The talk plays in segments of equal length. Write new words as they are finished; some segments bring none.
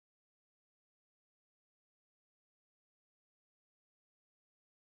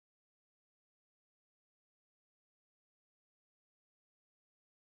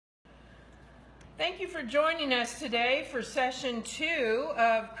Thank you for joining us today for session 2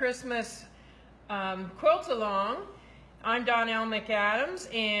 of Christmas Quilt-A-Long. I'm Donelle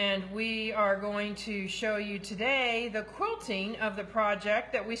McAdams, and we are going to show you today the quilting of the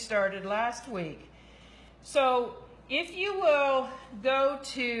project that we started last week. So if you will go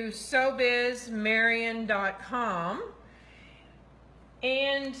to sewbizmarion.com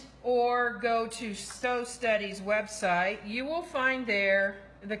and or go to Sew Study's website, you will find there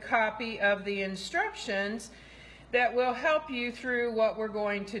the copy of the instructions that will help you through what we're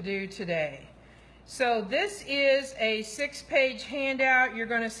going to do today. So this is a 6-page handout. You're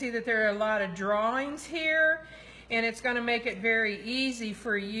going to see that there are a lot of drawings here, and it's going to make it very easy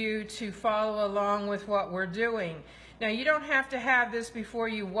for you to follow along with what we're doing. Now, you don't have to have this before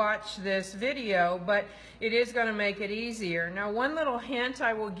you watch this video, but it is going to make it easier. Now, one little hint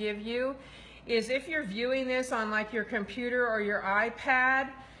I will give you is if you're viewing this on like your computer or your iPad,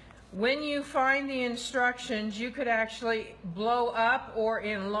 when you find the instructions, you could actually blow up or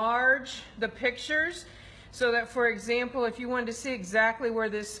enlarge the pictures so that, for example, if you wanted to see exactly where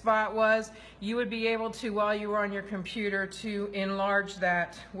this spot was, you would be able to, while you were on your computer, to enlarge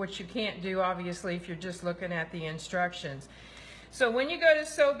that, which you can't do, obviously, if you're just looking at the instructions. So when you go to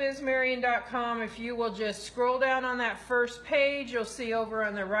sewbizmarion.com, if you will just scroll down on that first page, you'll see over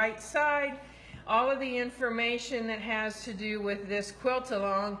on the right side all of the information that has to do with this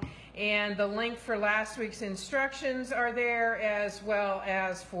quilt-along, and the link for last week's instructions are there as well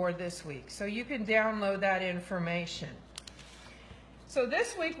as for this week. So you can download that information. So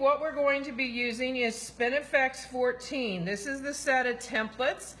this week what we're going to be using is Spinifex 14. This is the set of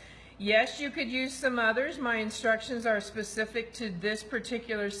templates. Yes, you could use some others. My instructions are specific to this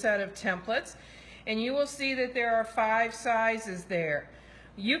particular set of templates, and you will see that there are 5 sizes there.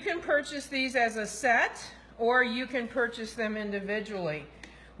 You can purchase these as a set, or you can purchase them individually.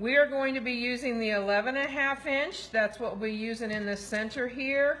 We are going to be using the 11.5 inch. That's what we'll be using in the center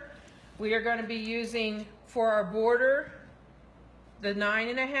here. We are going to be using for our border the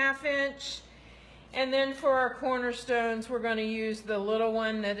 9.5 inch. And then for our cornerstones, we're going to use the little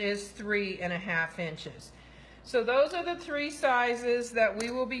one that is 3.5 inches. So those are the 3 sizes that we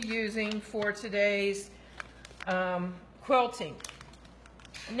will be using for today's quilting.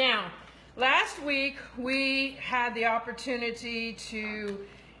 Now, last week we had the opportunity to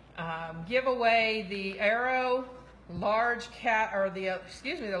give away the Arrow large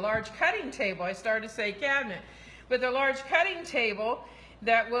the large cutting table. I started to say cabinet, but the large cutting table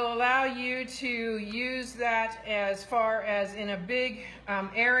that will allow you to use that as far as in a big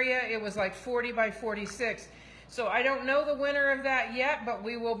area. It was like 40 by 46. So I don't know the winner of that yet, but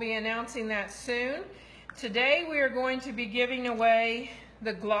we will be announcing that soon. Today we are going to be giving away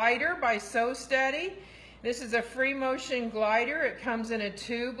the glider by Sew Study. This is a free motion glider. It comes in a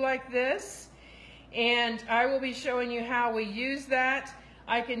tube like this, and I will be showing you how we use that.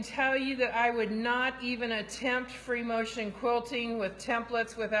 I can tell you that I would not even attempt free motion quilting with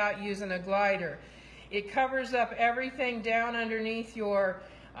templates without using a glider. It covers up everything down underneath your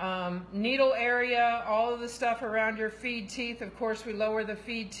needle area, all of the stuff around your feed teeth. Of course, we lower the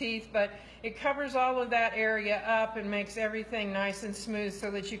feed teeth, but it covers all of that area up and makes everything nice and smooth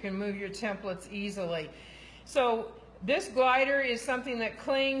so that you can move your templates easily. So this glider is something that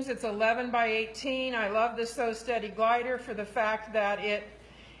clings. It's 11 by 18. I love the Sew Study glider for the fact that it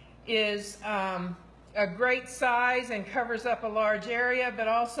is a great size and covers up a large area, but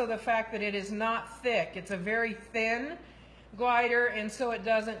also the fact that it is not thick. It's a very thin glider, and so it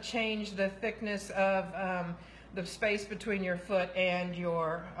doesn't change the thickness of the space between your foot and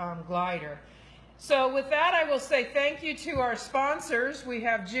your glider. So with that, I will say thank you to our sponsors. We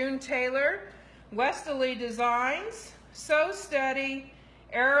have June Taylor, Westerly Designs, Sew Study,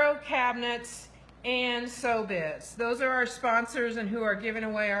 Arrow Cabinets, and Sew Biz. Those are our sponsors and who are giving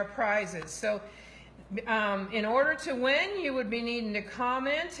away our prizes. So in order to win, you would be needing to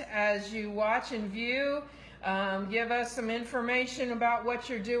comment as you watch and view. Give us some information about what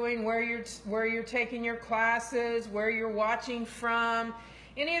you're doing, where you're taking your classes, where you're watching from,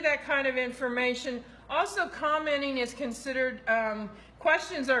 any of that kind of information. Also, commenting is considered,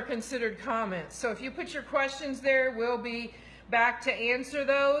 questions are considered comments. So if you put your questions there, we'll be back to answer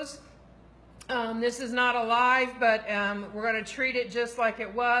those. This is not a live, but we're going to treat it just like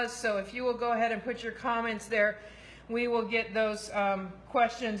it was. So if you will go ahead and put your comments there, we will get those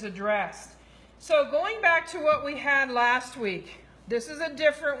questions addressed. So going back to what we had last week, this is a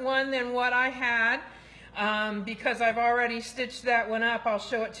different one than what I had because I've already stitched that one up. I'll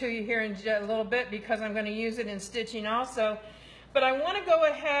show it to you here in a little bit because I'm going to use it in stitching also. But I want to go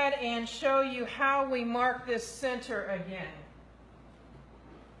ahead and show you how we mark this center again.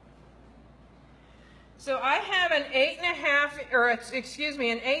 So I have an 8.5, or excuse me,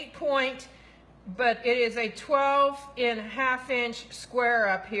 an 8-point, but it is a 12.5-inch square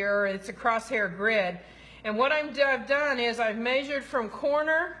up here. It's a crosshair grid. And what I've done is I've measured from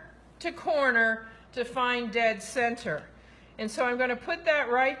corner to find dead center. And so I'm going to put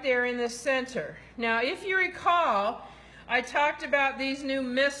that right there in the center. Now, if you recall, I talked about these new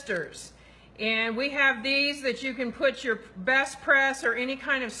misters. And we have these that you can put your best press or any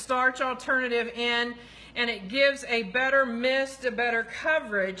kind of starch alternative in, and it gives a better mist, a better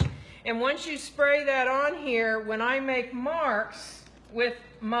coverage. And once you spray that on here, when I make marks with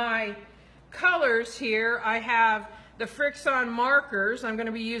my colors here, I have the Frixion markers. I'm going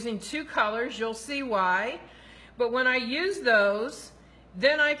to be using 2 colors. You'll see why. But when I use those,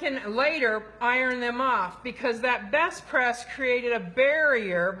 then I can later iron them off, because that best press created a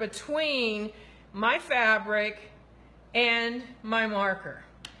barrier between my fabric and my marker.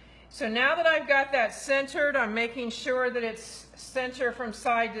 So now that I've got that centered, I'm making sure that it's center from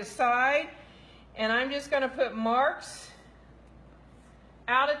side to side, and I'm just going to put marks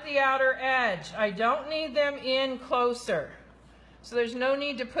out at the outer edge. I don't need them in closer, so there's no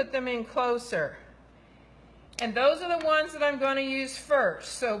need to put them in closer. And those are the ones that I'm going to use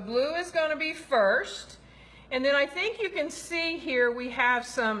first. So blue is going to be first. And then I think you can see here we have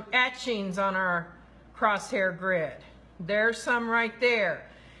some etchings on our crosshair grid. There's some right there.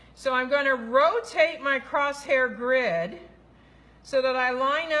 So I'm going to rotate my crosshair grid so that I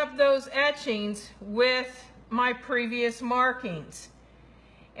line up those etchings with my previous markings.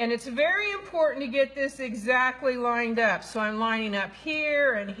 And it's very important to get this exactly lined up. So I'm lining up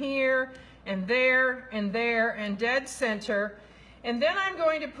here and here, and there, and there, and dead center. And then I'm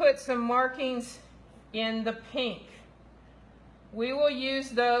going to put some markings in the pink. We will use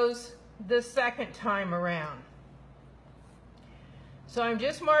those the second time around. So I'm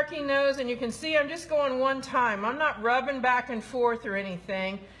just marking those, and you can see I'm just going one time. I'm not rubbing back and forth or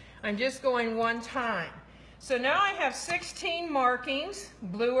anything. I'm just going one time. So now I have 16 markings.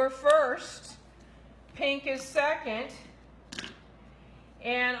 Blue are first, pink is second,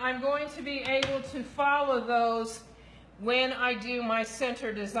 and I'm going to be able to follow those when I do my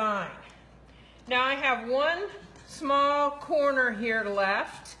center design. Now I have one small corner here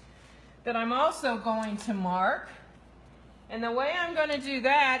left that I'm also going to mark. And the way I'm going to do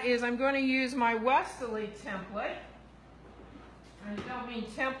that is I'm going to use my Westerly template. I don't mean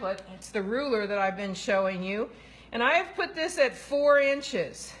template, it's the ruler that I've been showing you. And I have put this at 4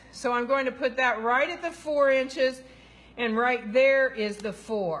 inches. So I'm going to put that right at the 4 inches, and right there is the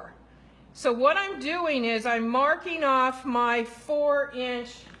 4. So what I'm doing is I'm marking off my 4-inch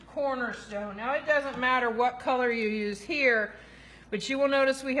cornerstone. Now it doesn't matter what color you use here, but you will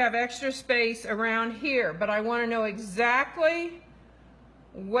notice we have extra space around here. But I want to know exactly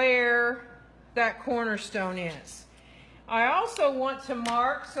where that cornerstone is. I also want to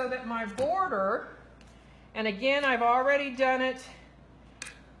mark so that my border, and again I've already done it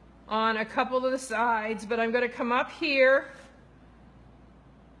on a couple of the sides, but I'm going to come up here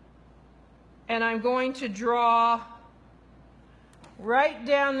and I'm going to draw right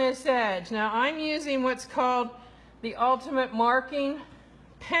down this edge. Now I'm using what's called the Ultimate Marking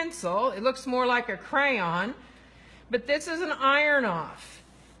Pencil. It looks more like a crayon, but this is an iron off.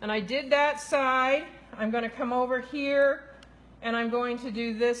 And I did that side. I'm going to come over here and I'm going to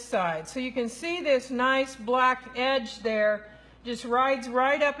do this side. So you can see this nice black edge there just rides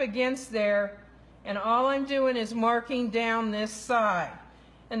right up against there, and all I'm doing is marking down this side.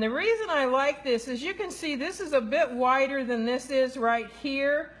 And the reason I like this is you can see this is a bit wider than this is right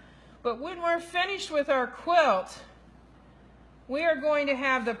here, but when we're finished with our quilt, we are going to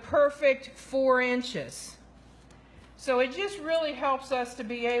have the perfect 4 inches. So it just really helps us to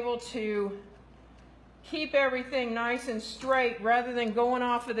be able to keep everything nice and straight rather than going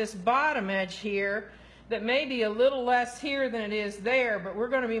off of this bottom edge here that may be a little less here than it is there, but we're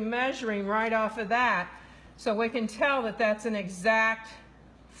going to be measuring right off of that so we can tell that that's an exact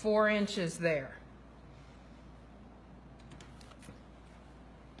 4 inches there.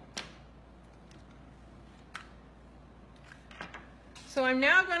 So I'm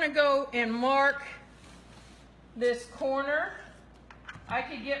now going to go and mark this corner. I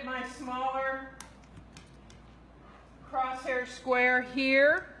could get my smaller crosshair square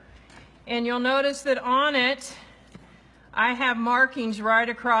here, and you'll notice that on it I have markings right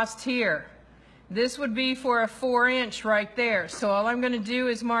across here. This would be for a 4 inch right there. So all I'm going to do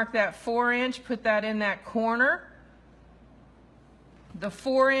is mark that 4 inch, put that in that corner. The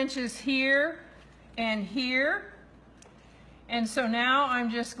 4 inches here and here. And so now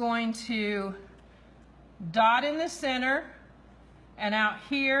I'm just going to dot in the center and out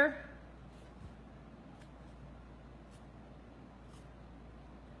here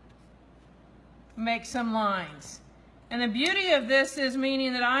make some lines. And the beauty of this is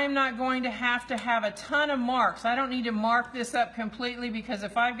meaning that I'm not going to have a ton of marks. I don't need to mark this up completely, because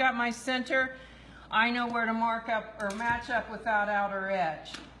if I've got my center, I know where to mark up or match up with that outer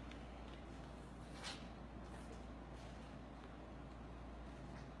edge.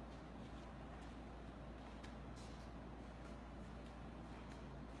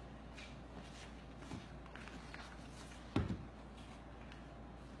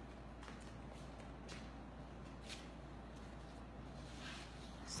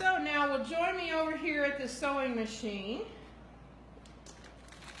 So now we'll join me over here at the sewing machine.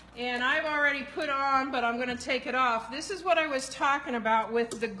 And I've already put on, but I'm going to take it off. This is what I was talking about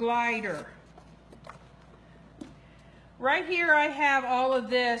with the glider. Right here I have all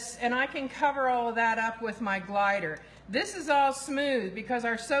of this, and I can cover all of that up with my glider. This is all smooth because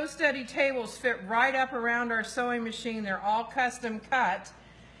our Sew Steady tables fit right up around our sewing machine. They're all custom cut.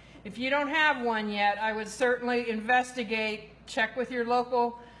 If you don't have one yet, I would certainly investigate, check with your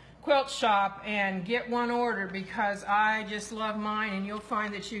local quilt shop and get one ordered, because I just love mine, and you'll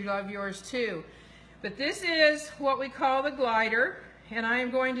find that you love yours too. But this is what we call the glider, and I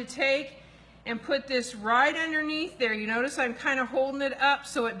am going to take and put this right underneath there. You notice I'm kind of holding it up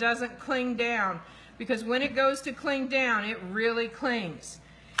so it doesn't cling down, because when it goes to cling down, it really clings.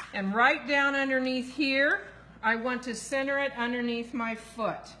 And right down underneath here, I want to center it underneath my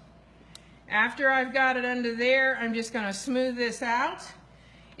foot. After I've got it under there, I'm just going to smooth this out.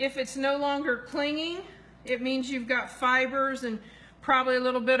 If it's no longer clinging, it means you've got fibers and probably a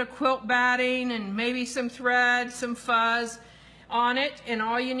little bit of quilt batting and maybe some thread, some fuzz on it, and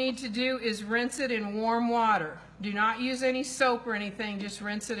all you need to do is rinse it in warm water. Do not use any soap or anything, just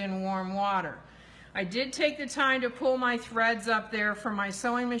rinse it in warm water. I did take the time to pull my threads up there from my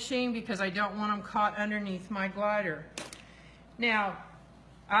sewing machine because I don't want them caught underneath my glider. Now,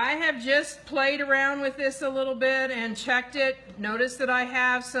 I have just played around with this a little bit and checked it. Notice that I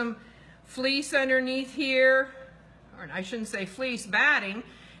have some fleece underneath here, or I shouldn't say fleece, batting.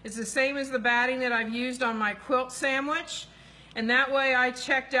 It's the same as the batting that I've used on my quilt sandwich, and that way I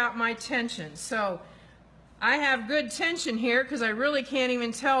checked out my tension. So I have good tension here because I really can't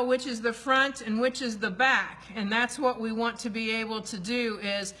even tell which is the front and which is the back, and that's what we want to be able to do,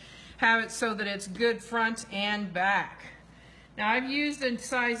 is have it so that it's good front and back. Now I've used a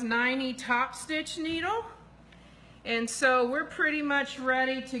size 90 top stitch needle, and so we're pretty much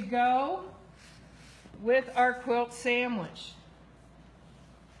ready to go with our quilt sandwich.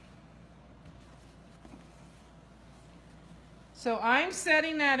 So I'm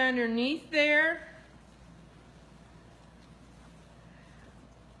setting that underneath there.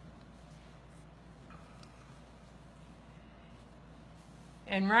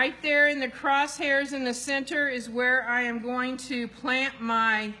 And right there in the crosshairs in the center is where I am going to plant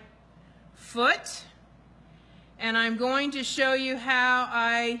my foot, and I'm going to show you how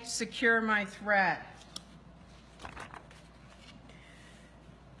I secure my thread.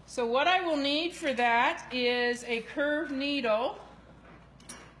 So what I will need for that is a curved needle.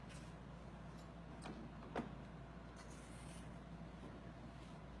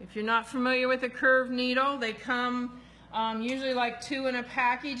 If you're not familiar with a curved needle, they come usually like 2 in a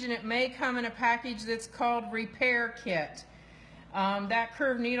package, and it may come in a package that's called repair kit. That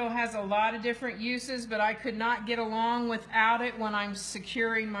curved needle has a lot of different uses, but I could not get along without it when I'm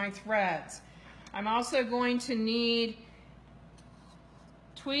securing my threads. I'm also going to need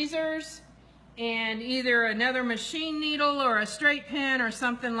tweezers and either another machine needle or a straight pin or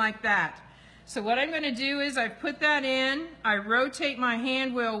something like that. So what I'm going to do is I put that in, I rotate my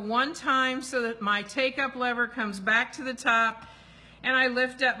hand wheel one time so that my take-up lever comes back to the top, and I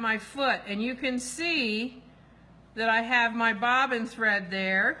lift up my foot. And you can see that I have my bobbin thread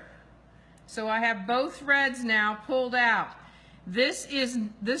there. So I have both threads now pulled out. This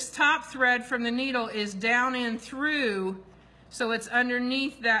top thread from the needle is down and through, so it's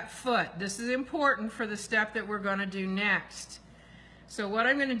underneath that foot. This is important for the step that we're going to do next. So what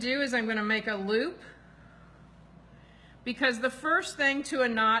I'm going to do is I'm going to make a loop, because the first thing to a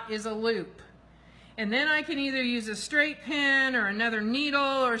knot is a loop. And then I can either use a straight pin or another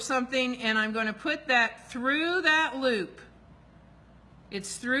needle or something, and I'm going to put that through that loop.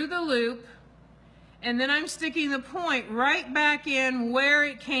 It's through the loop, and then I'm sticking the point right back in where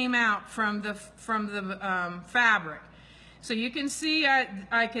it came out from the fabric. So you can see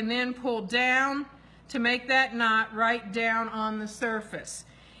I can then pull down to make that knot right down on the surface.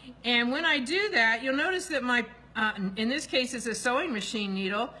 And when I do that, you'll notice that my, in this case it's a sewing machine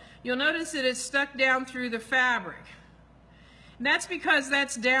needle, you'll notice that it's stuck down through the fabric. That's because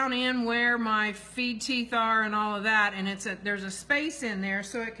that's down in where my feed teeth are and all of that, and there's a space in there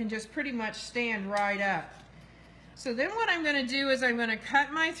so it can just pretty much stand right up. So then what I'm going to do is I'm going to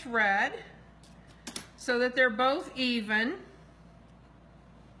cut my thread so that they're both even.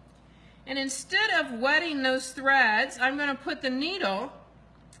 And instead of wetting those threads, I'm going to put the needle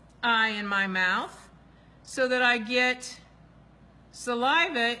eye in my mouth so that I get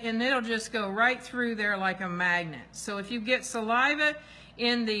saliva, and it'll just go right through there like a magnet. So if you get saliva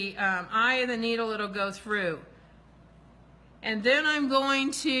in the eye of the needle, it'll go through. And then I'm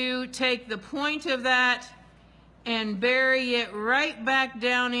going to take the point of that and bury it right back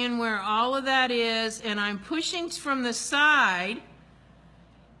down in where all of that is, and I'm pushing from the side,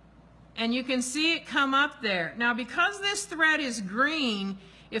 and you can see it come up there. Now because this thread is green,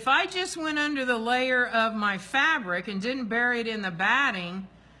 if I just went under the layer of my fabric and didn't bury it in the batting,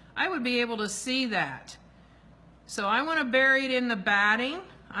 I would be able to see that. So I want to bury it in the batting.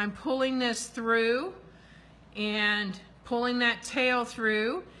 I'm pulling this through and pulling that tail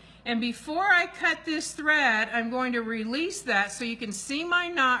through. And before I cut this thread, I'm going to release that so you can see my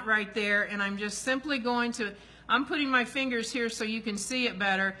knot right there, and I'm just simply going to, I'm putting my fingers here so you can see it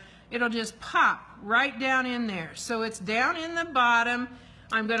better. It'll just pop right down in there. So it's down in the bottom.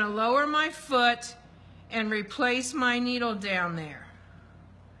 I'm going to lower my foot and replace my needle down there.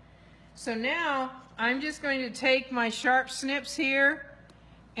 So now I'm just going to take my sharp snips here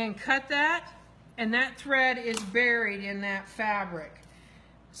and cut that, and that thread is buried in that fabric.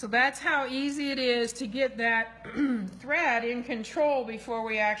 So that's how easy it is to get that thread in control before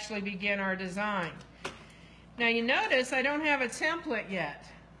we actually begin our design. Now you notice I don't have a template yet.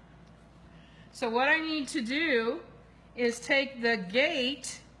 So what I need to do is take the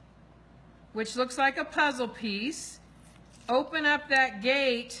gate, which looks like a puzzle piece, open up that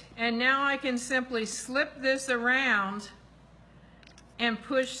gate, and now I can simply slip this around and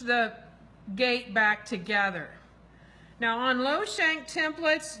push the gate back together. Now on low shank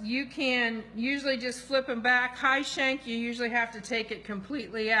templates, you can usually just flip them back. High shank, you usually have to take it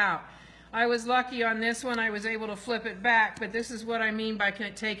completely out. I was lucky on this one, I was able to flip it back, but this is what I mean by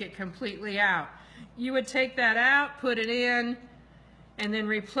take it completely out. You would take that out, put it in, and then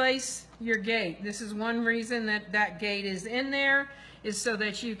replace your gate. This is one reason that that gate is in there, is so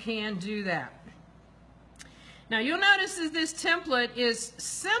that you can do that. Now you'll notice that this template is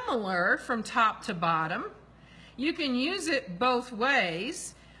similar from top to bottom. You can use it both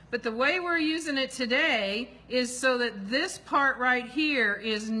ways, but the way we're using it today is so that this part right here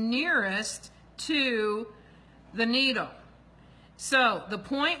is nearest to the needle. So the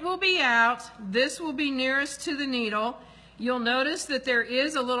point will be out, this will be nearest to the needle. You'll notice that there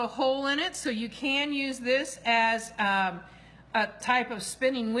is a little hole in it, so you can use this as a type of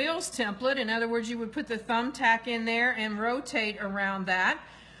spinning wheels template. In other words, you would put the thumbtack in there and rotate around that.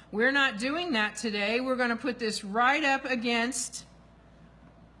 We're not doing that today. We're going to put this right up against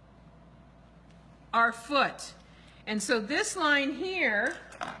our foot. And so this line here,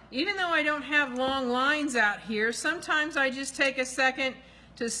 even though I don't have long lines out here, sometimes I just take a second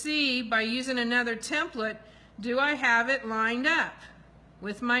to see by using another template, do I have it lined up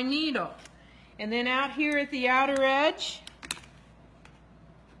with my needle? And then out here at the outer edge,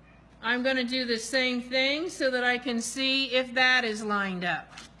 I'm going to do the same thing so that I can see if that is lined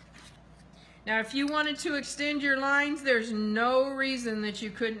up. Now if you wanted to extend your lines, there's no reason that you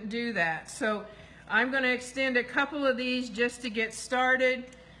couldn't do that. So I'm going to extend a couple of these just to get started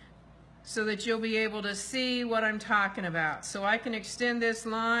so that you'll be able to see what I'm talking about. So I can extend this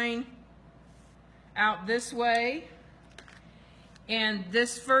line out this way, and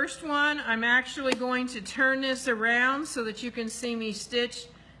this first one I'm actually going to turn this around so that you can see me stitch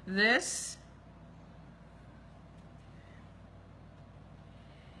this.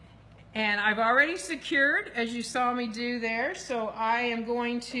 And I've already secured, as you saw me do there, so I am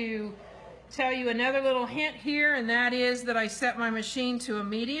going to tell you another little hint here, and that is that I set my machine to a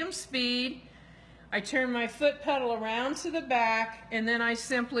medium speed. I turn my foot pedal around to the back, and then I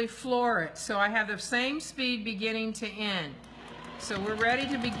simply floor it. So I have the same speed beginning to end. So we're ready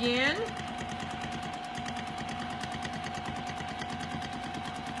to begin.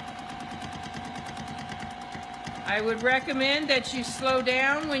 I would recommend that you slow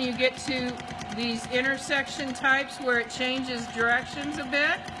down when you get to these intersection types where it changes directions a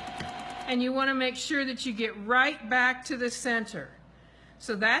bit. And you want to make sure that you get right back to the center.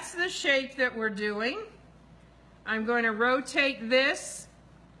 So that's the shape that we're doing. I'm going to rotate this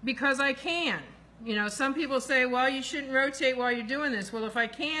because I can. You know, some people say, well, you shouldn't rotate while you're doing this. Well, if I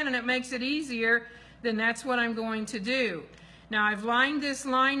can and it makes it easier, then that's what I'm going to do. Now I've lined this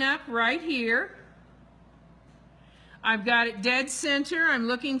line up right here. I've got it dead center. I'm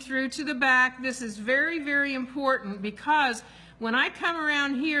looking through to the back. This is very, very important because when I come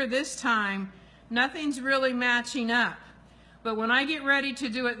around here this time, nothing's really matching up. But when I get ready to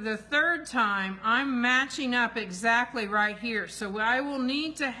do it the third time, I'm matching up exactly right here. So I will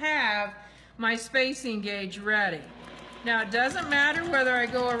need to have my spacing gauge ready. Now, it doesn't matter whether I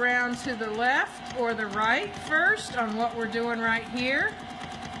go around to the left or the right first on what we're doing right here.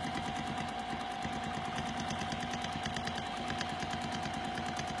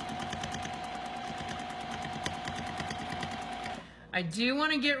 I do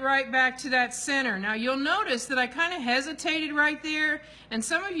want to get right back to that center. Now you'll notice that I kind of hesitated right there, and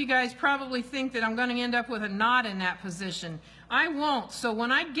some of you guys probably think that I'm going to end up with a knot in that position. I won't. So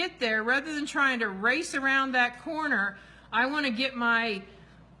when I get there, rather than trying to race around that corner, I want to get my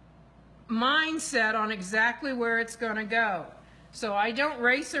mindset on exactly where it's going to go. So I don't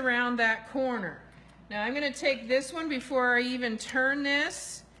race around that corner. Now I'm going to take this one before I even turn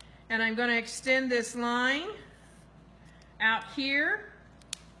this, and I'm going to extend this line out here,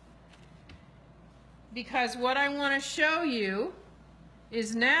 because what I want to show you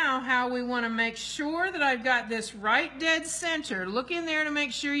is now how we want to make sure that I've got this right dead center. Look in there to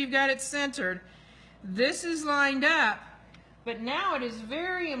make sure you've got it centered. This is lined up, but now it is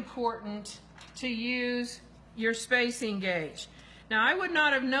very important to use your spacing gauge. Now I would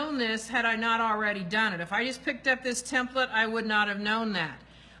not have known this had I not already done it. If I just picked up this template, I would not have known that.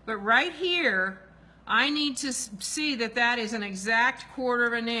 But right here, I need to see that that is an exact 1/4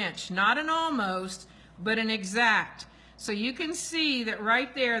 of an inch, not an almost, but an exact. So you can see that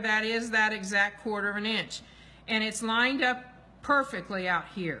right there, that is that exact 1/4 of an inch. And it's lined up perfectly out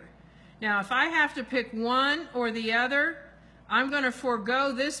here. Now if I have to pick one or the other, I'm going to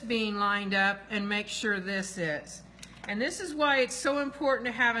forego this being lined up and make sure this is. And this is why it's so important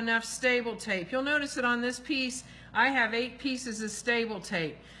to have enough stable tape. You'll notice that on this piece, I have 8 pieces of stable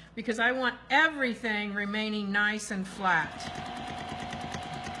tape, because I want everything remaining nice and flat.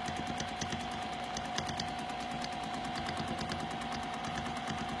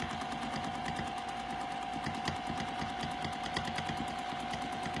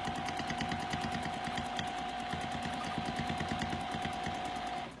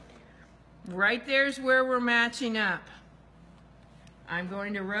 Right there's where we're matching up. I'm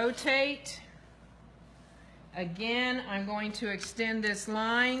going to rotate. Again, I'm going to extend this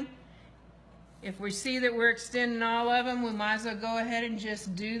line. If we see that we're extending all of them, we might as well go ahead and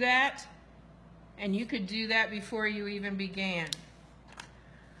just do that. And you could do that before you even began.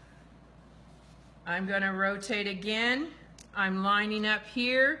 I'm going to rotate again. I'm lining up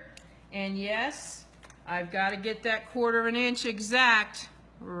here. And yes, I've got to get that 1/4 of an inch exact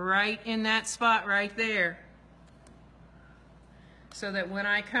right in that spot right there, so that when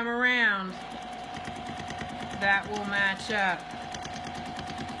I come around, that will match up.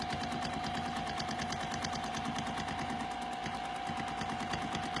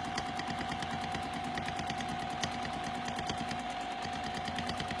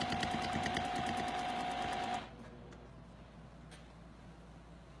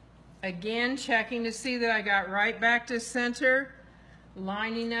 Again, checking to see that I got right back to center,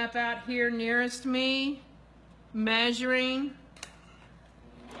 lining up out here nearest me, measuring.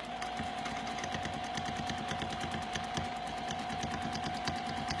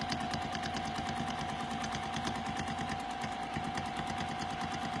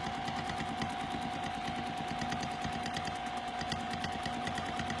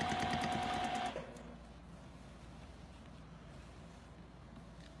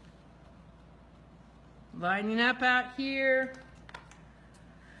 Lining up out here.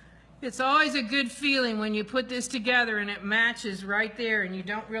 It's always a good feeling when you put this together and it matches right there, and you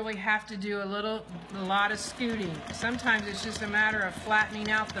don't really have to do a lot of scooting. Sometimes it's just a matter of flattening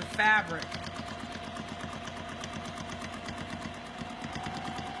out the fabric.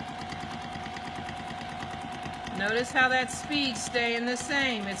 Notice how that speed's staying the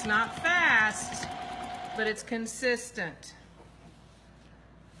same. It's not fast, but it's consistent.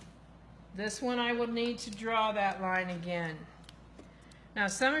 This one I will need to draw that line again. Now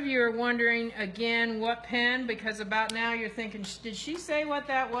some of you are wondering again what pen, because about now you're thinking, did she say what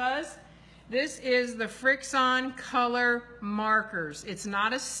that was? This is the Frixion color markers. It's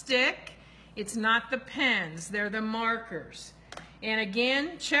not a stick, it's not the pens, they're the markers. And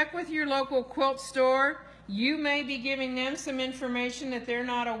again, check with your local quilt store. You may be giving them some information that they're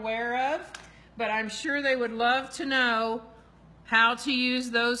not aware of, but I'm sure they would love to know how to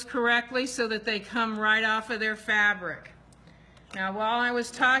use those correctly so that they come right off of their fabric. Now while I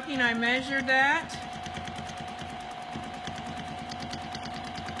was talking, I measured that.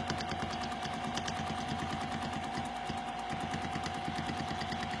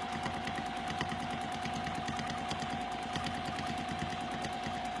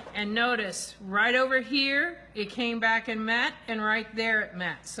 And notice, right over here, it came back and met, and right there it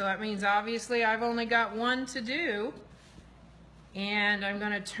met. So that means obviously I've only got one to do. And I'm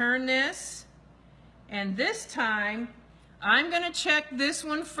going to turn this, and this time I'm going to check this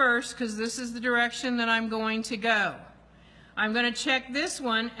one first because this is the direction that I'm going to go. I'm going to check this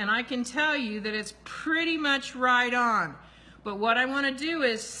one, and I can tell you that it's pretty much right on. But what I want to do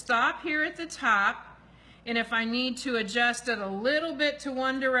is stop here at the top, and if I need to adjust it a little bit to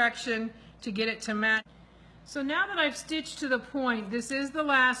one direction to get it to match. So now that I've stitched to the point, this is the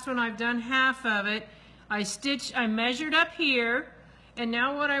last one, I've done half of it. I measured up here, and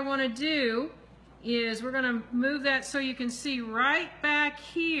now what I want to do is we're going to move that so you can see right back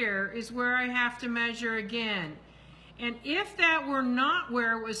here is where I have to measure again. And if that were not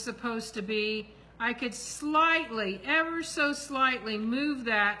where it was supposed to be, I could slightly, ever so slightly, move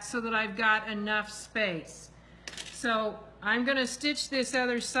that so that I've got enough space. So I'm going to stitch this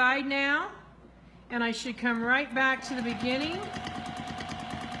other side now, and I should come right back to the beginning.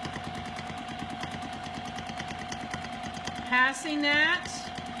 Passing that,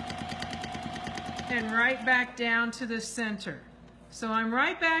 and right back down to the center. So I'm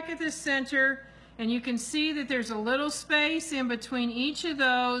right back at the center, and you can see that there's a little space in between each of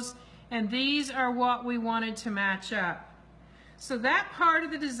those, and these are what we wanted to match up. So that part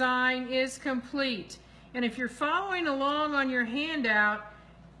of the design is complete. And if you're following along on your handout,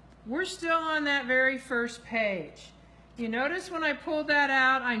 we're still on that very first page. You notice when I pulled that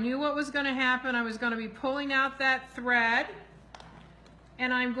out, I knew what was going to happen. I was going to be pulling out that thread,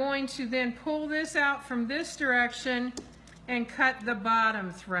 and I'm going to then pull this out from this direction and cut the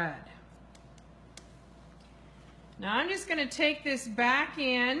bottom thread. Now I'm just going to take this back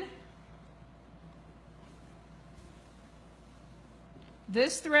in.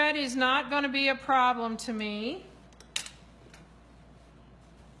 This thread is not going to be a problem to me.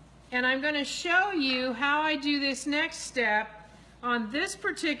 And I'm going to show you how I do this next step on this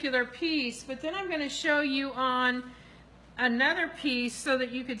particular piece, but then I'm going to show you on another piece so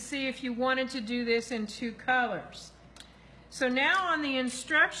that you could see if you wanted to do this in two colors. So now on the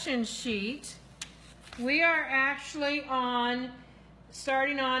instruction sheet, we are actually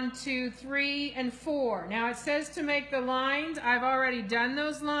starting on 2, 3, and 4. Now it says to make the lines. I've already done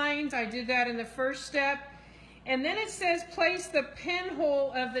those lines. I did that in the first step. And then it says place the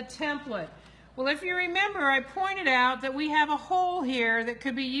pinhole of the template. Well, if you remember, I pointed out that we have a hole here that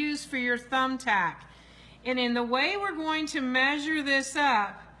could be used for your thumbtack. And in the way we're going to measure this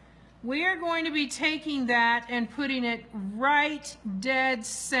up, we are going to be taking that and putting it right dead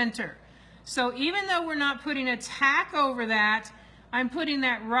center. So even though we're not putting a tack over that, I'm putting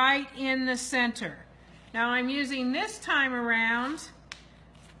that right in the center. Now I'm using this time around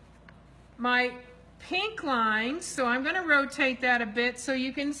my pink lines, so I'm going to rotate that a bit so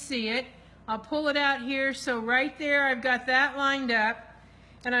you can see it. I'll pull it out here, so right there I've got that lined up,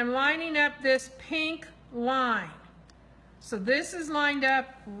 and I'm lining up this pink line. So this is lined up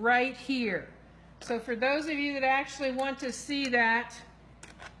right here. So for those of you that actually want to see that,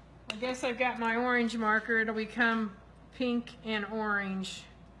 I guess I've got my orange marker. It'll become pink and orange.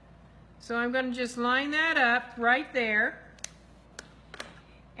 So I'm going to just line that up right there.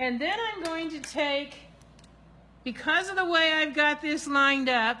 And then I'm going to take, because of the way I've got this lined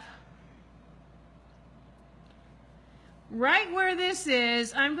up, right where this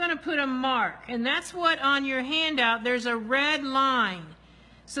is, I'm going to put a mark. And that's what on your handout, there's a red line.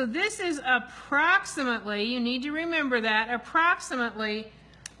 So this is approximately, you need to remember that, approximately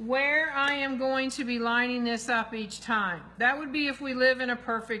where I am going to be lining this up each time. That would be if we live in a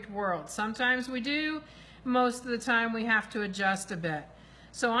perfect world. Sometimes we do, most of the time we have to adjust a bit.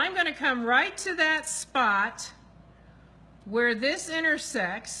 So I'm going to come right to that spot where this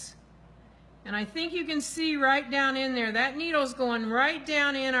intersects, and I think you can see right down in there, that needle's going right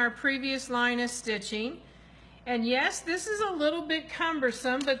down in our previous line of stitching. And yes, this is a little bit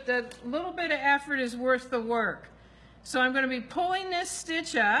cumbersome, but the little bit of effort is worth the work. So I'm going to be pulling this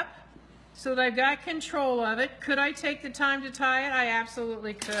stitch up so that I've got control of it. Could I take the time to tie it? I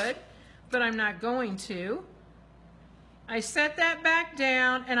absolutely could, but I'm not going to. I set that back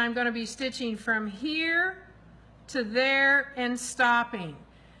down, and I'm going to be stitching from here to there and stopping.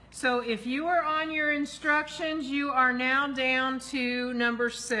 So if you are on your instructions, you are now down to number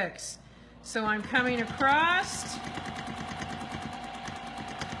 6. So I'm coming across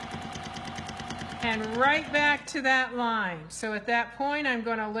and right back to that line. So at that point, I'm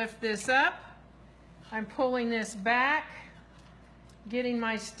going to lift this up. I'm pulling this back, getting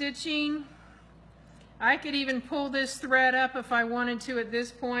my stitching. I could even pull this thread up if I wanted to at this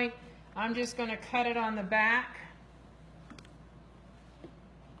point. I'm just going to cut it on the back.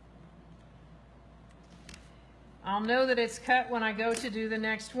 I'll know that it's cut when I go to do the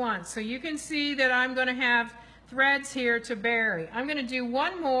next one. So you can see that I'm going to have threads here to bury. I'm going to do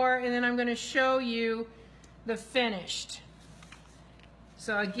one more and then I'm going to show you the finished.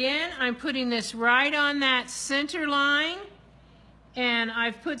 So again, I'm putting this right on that center line, and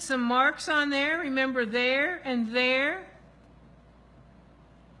I've put some marks on there, remember, there and there.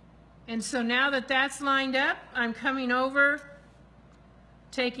 And so now that that's lined up, I'm coming over,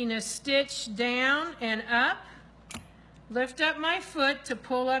 taking a stitch down and up, lift up my foot to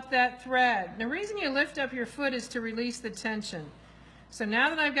pull up that thread. The reason you lift up your foot is to release the tension. So now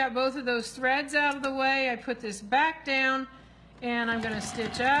that I've got both of those threads out of the way, I put this back down and I'm going to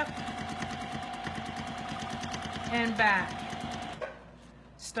stitch up and back.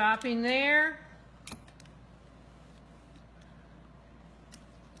 Stopping there.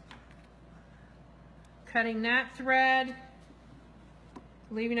 Cutting that thread,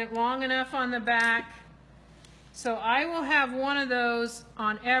 leaving it long enough on the back. So I will have one of those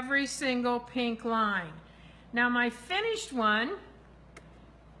on every single pink line. Now my finished one,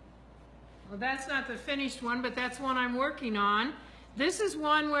 well, that's not the finished one, but that's one I'm working on. This is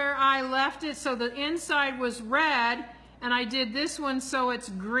one where I left it so the inside was red, and I did this one so it's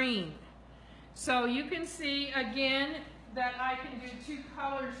green. So you can see again that I can do two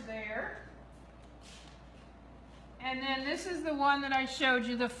colors there. And then this is the one that I showed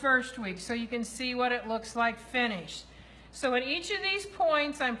you the first week, so you can see what it looks like finished. So at each of these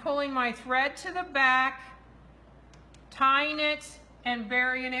points, I'm pulling my thread to the back, tying it, and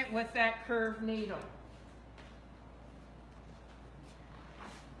burying it with that curved needle.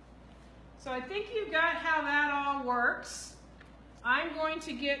 So I think you've got how that all works. I'm going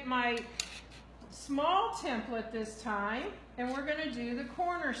to get my small template this time, and we're going to do the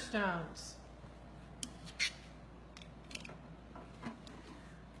cornerstones.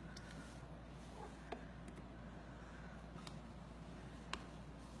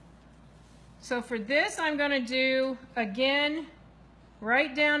 So for this, I'm going to do, again,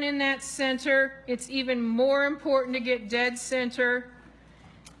 right down in that center. It's even more important to get dead center.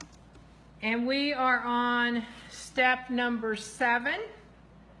 And we are on step number 7.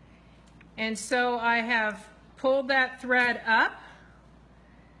 And so I have pulled that thread up.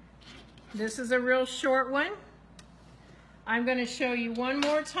 This is a real short one. I'm going to show you one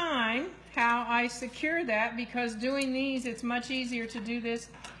more time how I secure that, because doing these, it's much easier to do this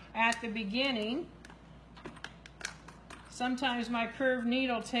at the beginning. Sometimes my curved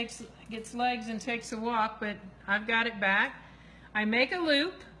needle gets legs and takes a walk, but I've got it back. I make a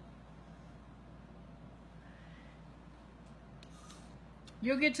loop.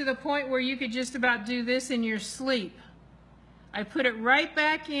 You'll get to the point where you could just about do this in your sleep. I put it right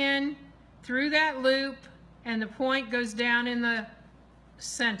back in through that loop, and the point goes down in the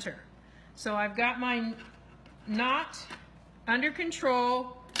center. So I've got my knot under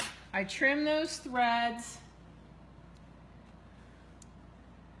control. I trim those threads.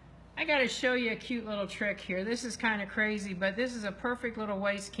 I got to show you a cute little trick here. This is kind of crazy, but this is a perfect little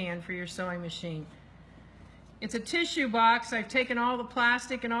waste can for your sewing machine. It's a tissue box. I've taken all the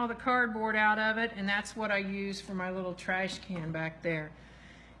plastic and all the cardboard out of it, and that's what I use for my little trash can back there.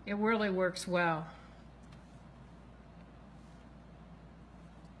 It really works well.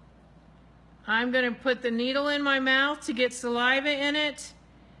 I'm going to put the needle in my mouth to get saliva in it.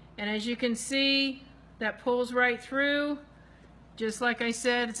 And as you can see, that pulls right through. Just like I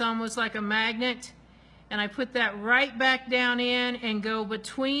said, it's almost like a magnet. And I put that right back down in and go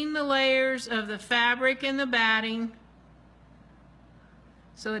between the layers of the fabric and the batting,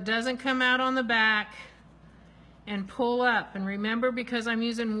 so it doesn't come out on the back, and pull up. And remember, because I'm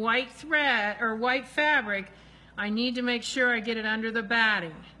using white thread or white fabric, I need to make sure I get it under the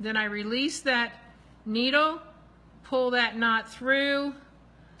batting. Then I release that needle, pull that knot through,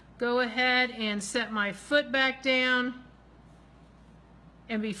 go ahead and set my foot back down.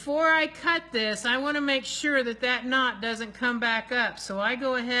 And before I cut this, I want to make sure that that knot doesn't come back up. So I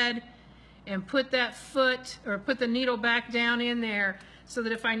go ahead and put that foot, or put the needle back down in there, so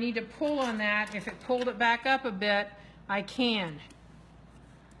that if I need to pull on that, if it pulled it back up a bit, I can.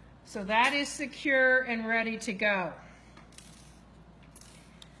 So that is secure and ready to go.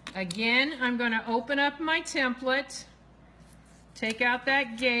 Again, I'm going to open up my template, take out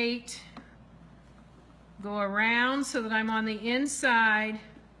that gate, go around so that I'm on the inside.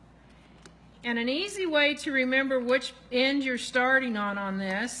 And an easy way to remember which end you're starting on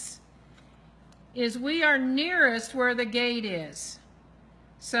this is we are nearest where the gate is.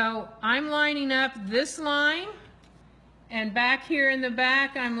 So I'm lining up this line, and back here in the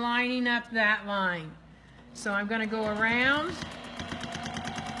back I'm lining up that line. So I'm going to go around.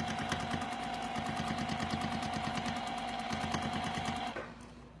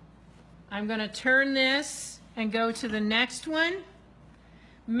 I'm going to turn this and go to the next one.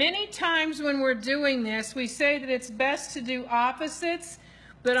 Many times when we're doing this, we say that it's best to do opposites,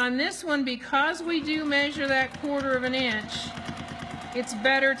 but on this one, because we do measure that 1/4 of an inch, it's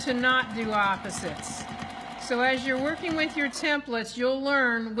better to not do opposites. So as you're working with your templates, you'll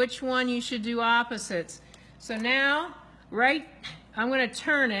learn which one you should do opposites. So now, I'm going to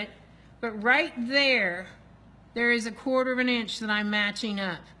turn it, but right there, there is a 1/4 of an inch that I'm matching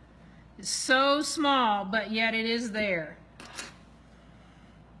up. It's so small, but yet it is there.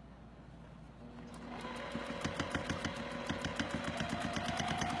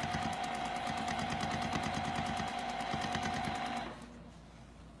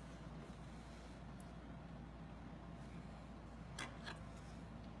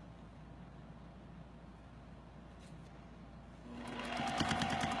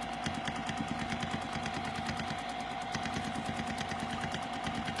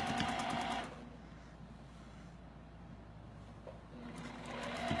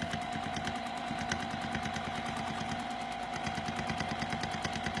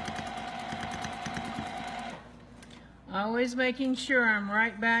 Always making sure I'm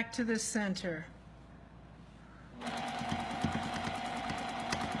right back to the center.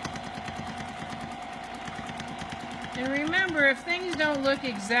 And remember, if things don't look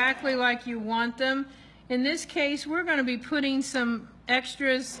exactly like you want them, in this case, we're going to be putting some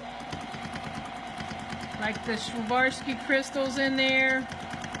extras like the Swarovski crystals in there.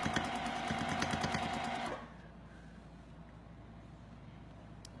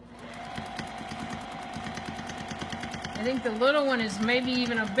 I think the little one is maybe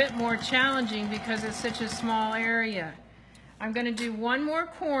even a bit more challenging because it's such a small area. I'm going to do one more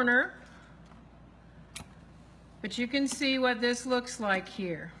corner, but you can see what this looks like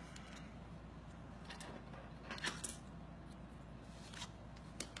here.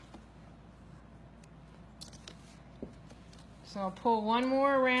 So I'll pull one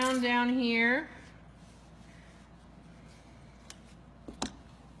more around down here.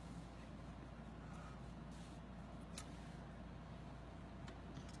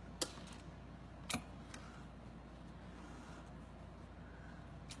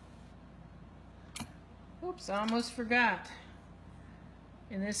 Oops, I almost forgot.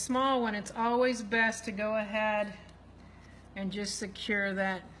 In this small one, it's always best to go ahead and just secure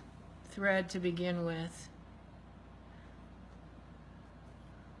that thread to begin with.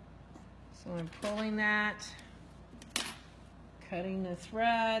 So I'm pulling that, cutting the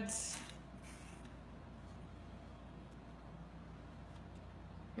threads.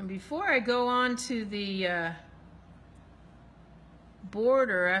 And before I go on to the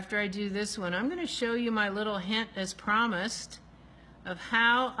border, after I do this one, I'm going to show you my little hint as promised of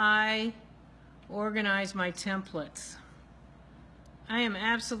how I organize my templates. I am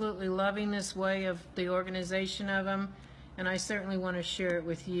absolutely loving this way of the organization of them, and I certainly want to share it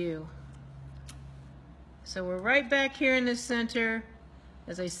with you. So we're right back here in the center.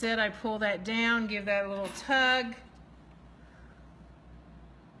 As I said, I pull that down, give that a little tug.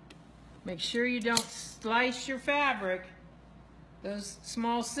 Make sure you don't slice your fabric. Those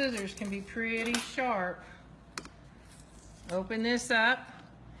small scissors can be pretty sharp. Open this up.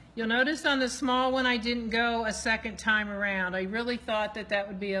 You'll notice on the small one I didn't go a second time around. I really thought that that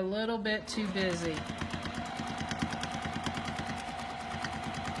would be a little bit too busy.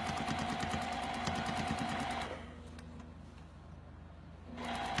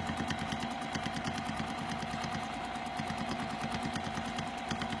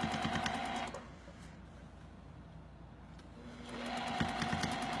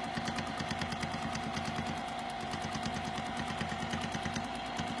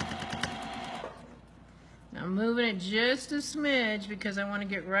 I'm moving it just a smidge because I want to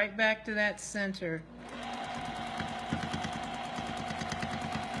get right back to that center.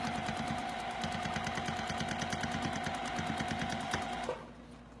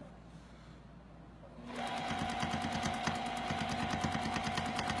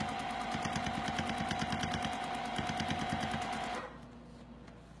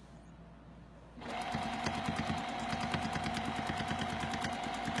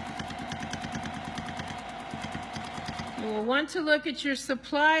 You will want to look at your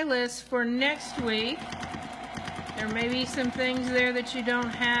supply list for next week. There may be some things there that you don't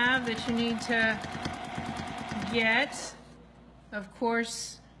have that you need to get. Of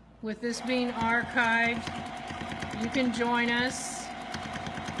course, with this being archived, you can join us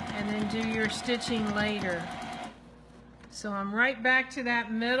and then do your stitching later. So I'm right back to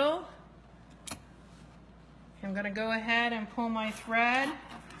that middle. I'm going to go ahead and pull my thread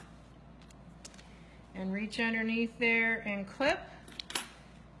and reach underneath there and clip,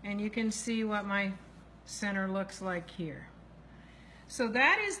 and you can see what my center looks like here. So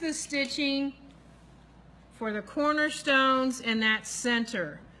that is the stitching for the cornerstones and that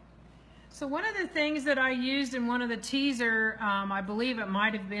center. So one of the things that I used in one of the teaser, I believe it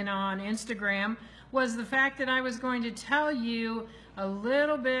might have been on Instagram, was the fact that I was going to tell you a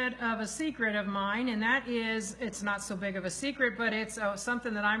little bit of a secret of mine, and that is, it's not so big of a secret, but it's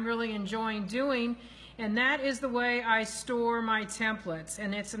something that I'm really enjoying doing, and that is the way I store my templates,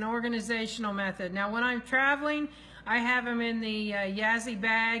 and it's an organizational method. Now when I'm traveling, I have them in the Yazzie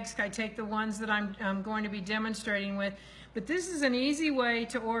bags. I take the ones that I'm going to be demonstrating with, but this is an easy way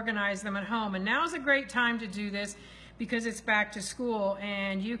to organize them at home, and now is a great time to do this because it's back to school,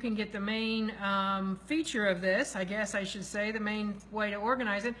 and you can get the main feature of this, I guess I should say, the main way to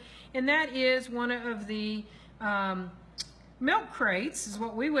organize it, and that is one of the milk crates, is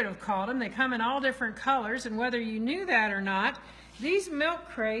what we would have called them. They come in all different colors, and whether you knew that or not, these milk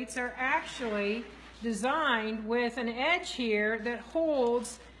crates are actually designed with an edge here that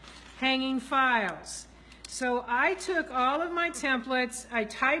holds hanging files. So I took all of my templates, I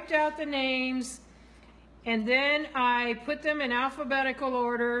typed out the names, and then I put them in alphabetical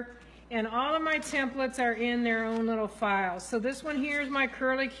order, and all of my templates are in their own little files. So this one here is my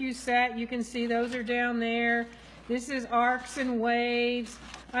curlicue set. You can see those are down there. This is arcs and waves.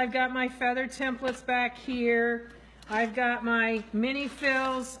 I've got my feather templates back here. I've got my mini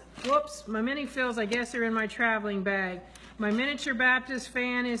fills. Whoops, my mini fills I guess are in my traveling bag. My miniature Baptist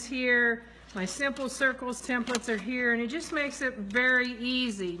fan is here. My simple circles templates are here, and it just makes it very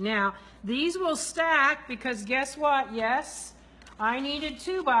easy. Now, these will stack because guess what? Yes, I needed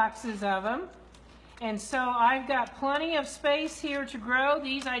 2 boxes of them. And so I've got plenty of space here to grow.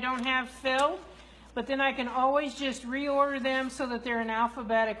 These I don't have filled, but then I can always just reorder them so that they're in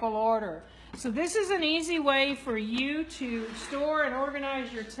alphabetical order. So this is an easy way for you to store and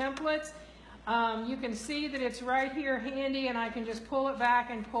organize your templates. You can see that it's right here handy, and I can just pull it back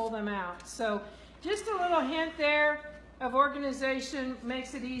and pull them out. So just a little hint there of organization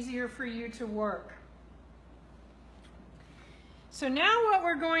makes it easier for you to work. So now what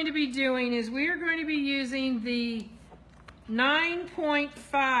we're going to be doing is we are going to be using the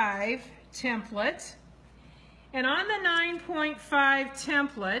 9.5 template. And on the 9.5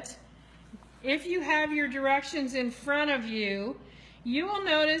 template, if you have your directions in front of you, you will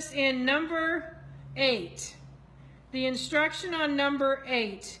notice in number 8, the instruction on number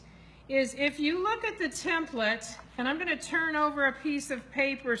 8 is if you look at the template, and I'm going to turn over a piece of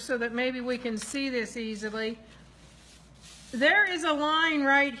paper so that maybe we can see this easily. There is a line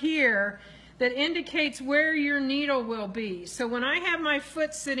right here that indicates where your needle will be. So when I have my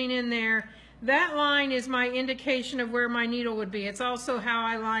foot sitting in there, that line is my indication of where my needle would be. It's also how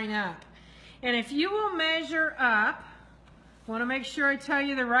I line up. And if you will measure up, I want to make sure I tell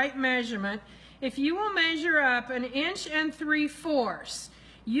you the right measurement. If you will measure up 1 3/4 inches,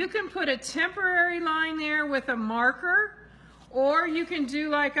 you can put a temporary line there with a marker, or you can do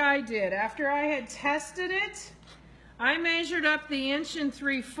like I did. After I had tested it, I measured up the 1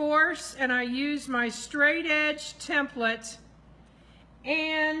 3/4 inches, and I used my straight edge template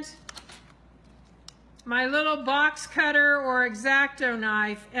and my little box cutter or X-Acto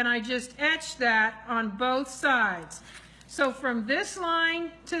knife, and I just etched that on both sides. So from this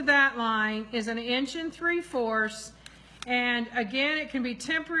line to that line is 1 3/4 inches, and again, it can be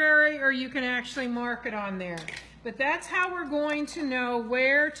temporary or you can actually mark it on there. But that's how we're going to know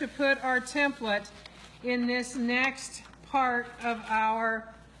where to put our template in this next part of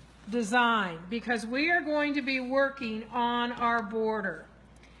our design, because we are going to be working on our border.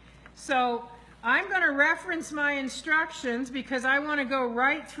 So I'm going to reference my instructions because I want to go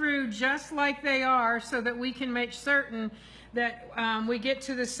right through just like they are so that we can make certain that we get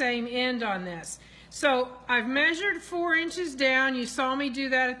to the same end on this. So I've measured 4 inches down. You saw me do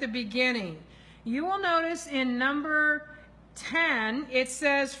that at the beginning. You will notice in number 10, it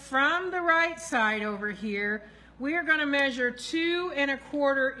says from the right side over here, we are going to measure 2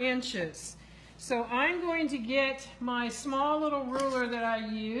 1/4 inches. So I'm going to get my small little ruler that I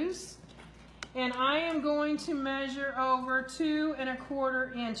use, and I am going to measure over 2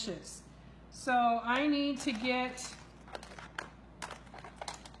 1/4 inches. So I need to get,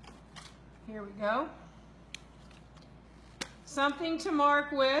 here we go, something to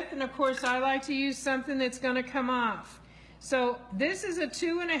mark with, and of course I like to use something that's going to come off. So this is a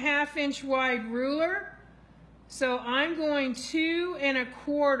 2.5 inch wide ruler, so I'm going 2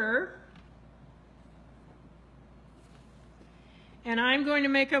 1/4, and I'm going to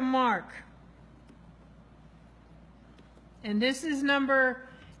make a mark. And this is number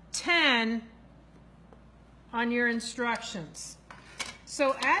 10 on your instructions.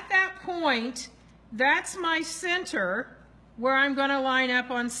 So at that point, that's my center where I'm going to line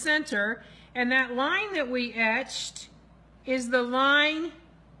up on center, and that line that we etched is the line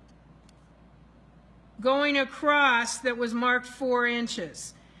going across that was marked 4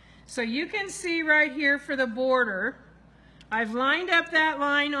 inches. So you can see right here for the border, I've lined up that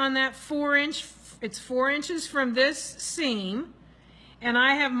line on that 4 inch, it's 4 inches from this seam, and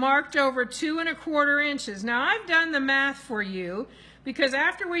I have marked over 2 1/4 inches. Now I've done the math for you because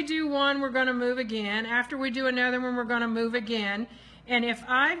after we do one, we're going to move again. After we do another one, we're going to move again. And if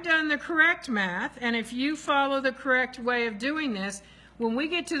I've done the correct math, and if you follow the correct way of doing this, when we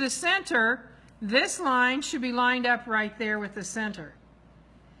get to the center, this line should be lined up right there with the center.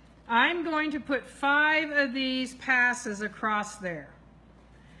 I'm going to put 5 of these passes across there.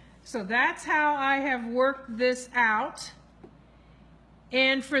 So that's how I have worked this out.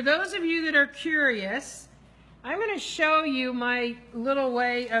 And for those of you that are curious, I'm going to show you my little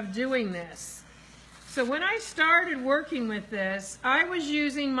way of doing this. So when I started working with this, I was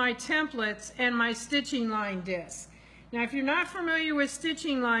using my templates and my stitching line discs. Now if you're not familiar with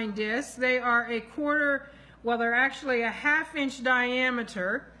stitching line discs, they are they're actually a 1/2 inch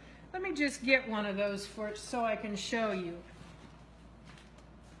diameter. Let me just get one of those so I can show you.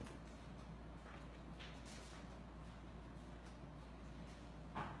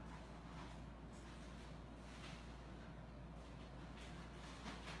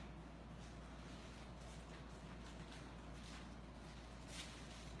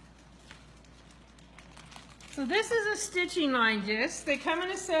 So this is a stitching line disc. They come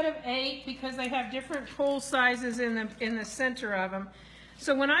in a set of 8 because they have different hole sizes in the center of them.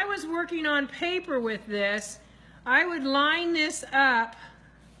 So when I was working on paper with this, I would line this up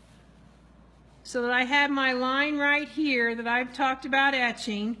so that I had my line right here that I've talked about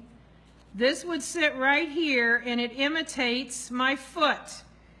etching. This would sit right here and it imitates my foot.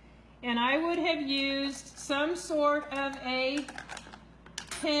 And I would have used some sort of a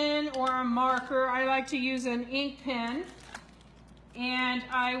pen or a marker. I like to use an ink pen, and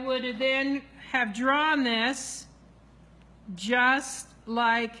I would then have drawn this just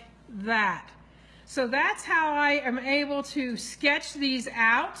like that. So that's how I am able to sketch these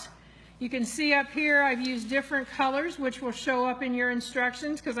out. You can see up here I've used different colors, which will show up in your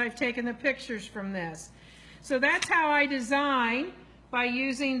instructions because I've taken the pictures from this. So that's how I design, by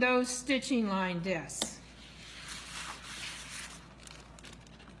using those stitching line discs.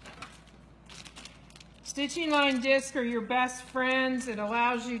 Stitching line discs are your best friends. It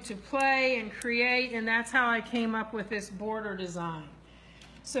allows you to play and create, and that's how I came up with this border design.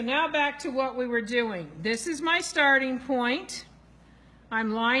 So now back to what we were doing. This is my starting point.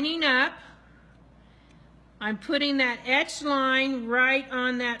 I'm lining up. I'm putting that etched line right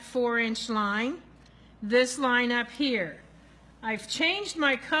on that 4 inch line. This line up here. I've changed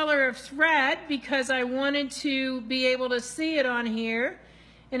my color of thread because I wanted to be able to see it on here.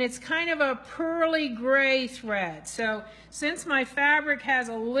 And it's kind of a pearly gray thread. So since my fabric has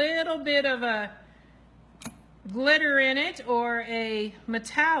a little bit of a glitter in it or a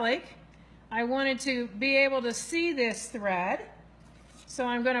metallic, I wanted to be able to see this thread. So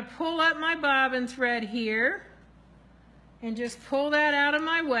I'm going to pull up my bobbin thread here and just pull that out of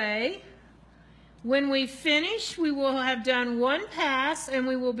my way. When we finish, we will have done one pass and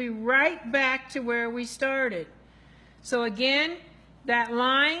we will be right back to where we started. So again, that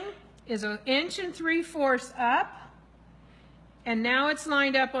line is 1 3/4 inches up, and now it's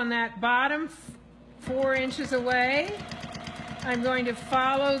lined up on that bottom 4 inches away. I'm going to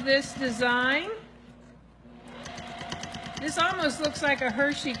follow this design. This almost looks like a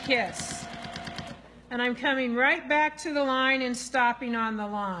Hershey kiss. And I'm coming right back to the line and stopping on the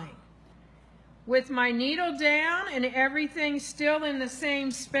line. With my needle down and everything still in the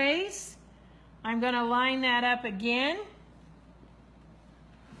same space, I'm going to line that up again.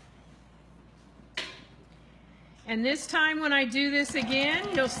 And this time when I do this again,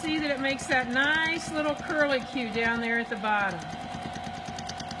 you'll see that it makes that nice little curlicue down there at the bottom.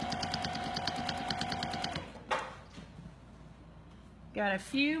 Got a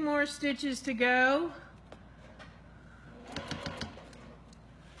few more stitches to go,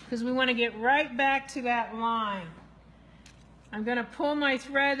 because we want to get right back to that line. I'm going to pull my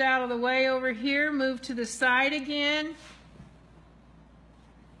thread out of the way over here, move to the side again.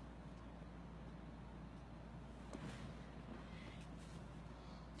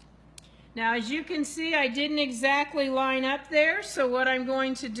 Now, as you can see, I didn't exactly line up there, so what I'm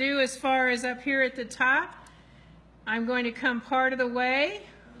going to do as far as up here at the top, I'm going to come part of the way,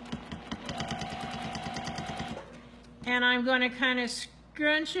 and I'm going to kind of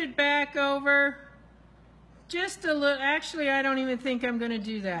scrunch it back over just a little. Actually, I don't even think I'm going to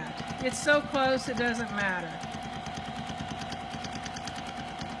do that. It's so close, it doesn't matter.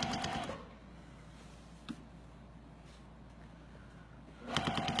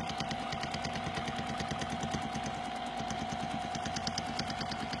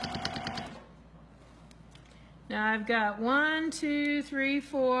 Now I've got 1, 2, 3,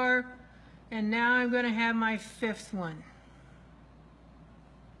 4, and now I'm going to have my 5th one.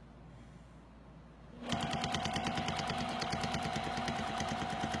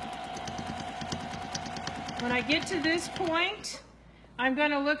 When I get to this point, I'm going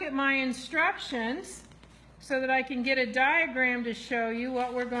to look at my instructions so that I can get a diagram to show you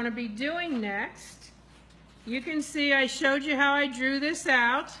what we're going to be doing next. You can see I showed you how I drew this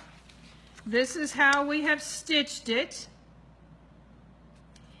out. This is how we have stitched it.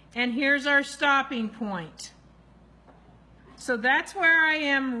 And here's our stopping point. So that's where I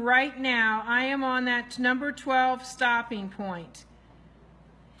am right now. I am on that number 12 stopping point.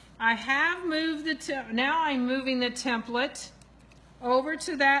 I have moved now I'm moving the template over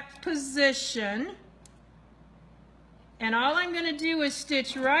to that position. And all I'm going to do is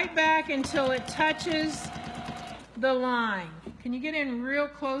stitch right back until it touches the line. Can you get in real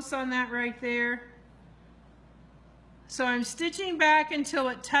close on that right there? So I'm stitching back until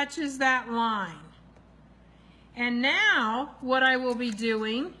it touches that line. And now what I will be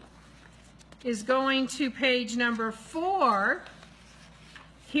doing is going to page number 4.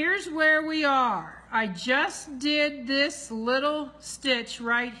 Here's where we are. I just did this little stitch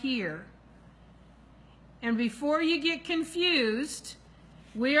right here. And before you get confused,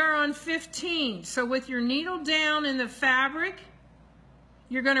 we are on 15. So with your needle down in the fabric,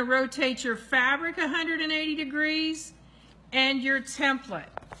 you're going to rotate your fabric 180 degrees and your template.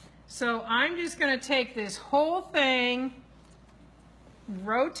 So I'm just going to take this whole thing,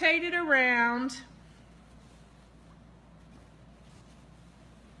 rotate it around,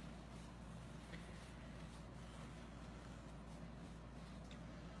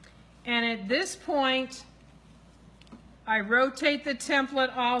 and at this point, I rotate the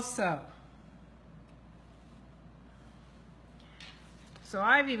template also. So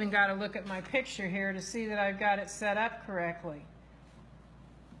I've even got to look at my picture here to see that I've got it set up correctly.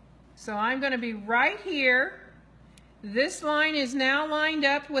 So I'm going to be right here. This line is now lined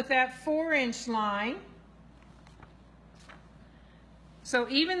up with that 4-inch line. So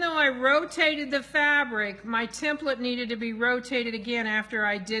even though I rotated the fabric, my template needed to be rotated again after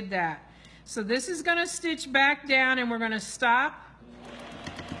I did that. So this is going to stitch back down and we're going to stop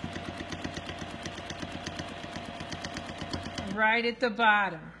right at the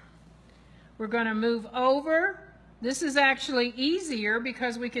bottom. We're going to move over. This is actually easier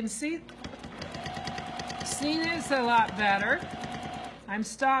because we can see this a lot better. I'm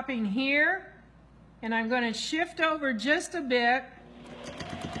stopping here and I'm going to shift over just a bit.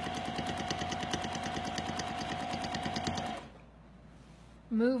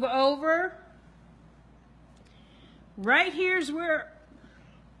 Move over. Right here's where,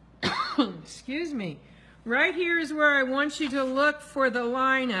 excuse me, right here is where I want you to look for the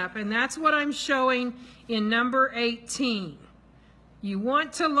lineup, and that's what I'm showing in number 18. You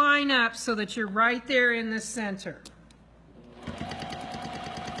want to line up so that you're right there in the center.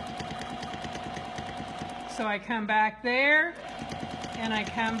 So I come back there, and I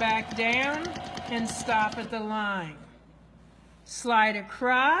come back down and stop at the line. Slide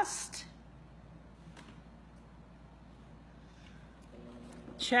across.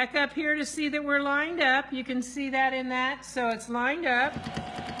 Check up here to see that we're lined up. You can see that in that, so it's lined up.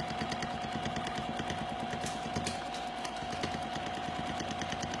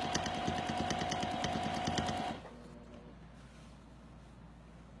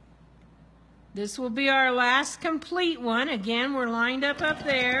 This will be our last complete one. Again, we're lined up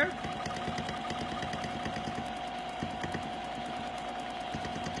there.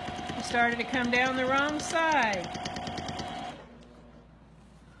 We started to come down the wrong side.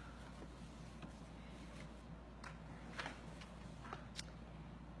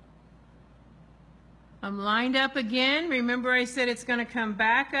 I'm lined up again. Remember I said it's going to come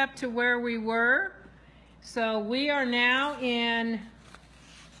back up to where we were. So we are now in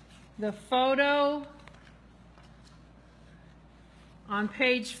the photo on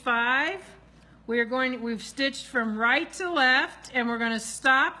page 5. We've stitched from right to left, and we're going to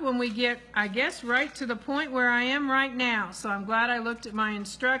stop when we get, I guess, right to the point where I am right now. So I'm glad I looked at my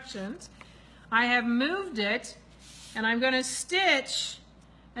instructions. I have moved it, and I'm going to stitch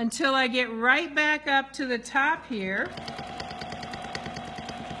until I get right back up to the top here.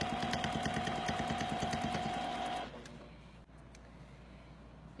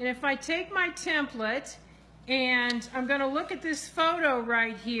 And if I take my template And I'm going to look at this photo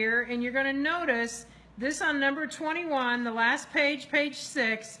right here, and you're going to notice this on number 21, the last page, page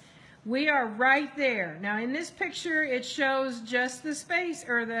 6, we are right there. Now in this picture it shows just the space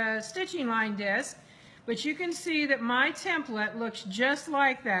or the stitching line disc, but you can see that my template looks just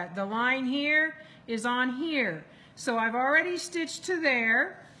like that. The line here is on here. So I've already stitched to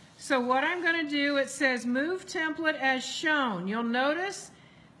there. So what I'm going to do, it says move template as shown. You'll notice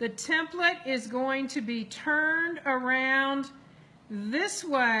the template is going to be turned around this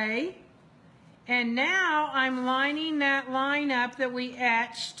way, and now I'm lining that line up that we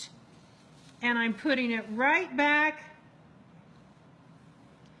etched, and I'm putting it right back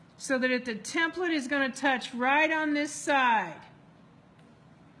so that the template is going to touch right on this side.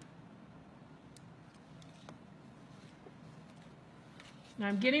 Now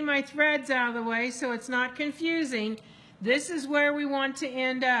I'm getting my threads out of the way so it's not confusing. This is where we want to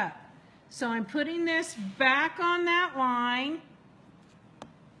end up. So I'm putting this back on that line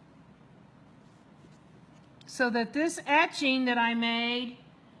so that this etching that I made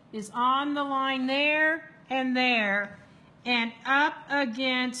is on the line there and up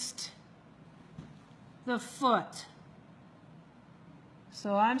against the foot.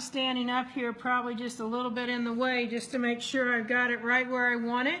 So I'm standing up here probably just a little bit in the way just to make sure I've got it right where I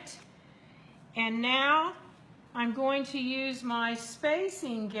want it. And now I'm going to use my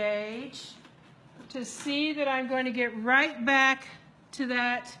spacing gauge to see that I'm going to get right back to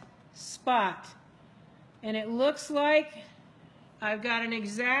that spot. And it looks like I've got an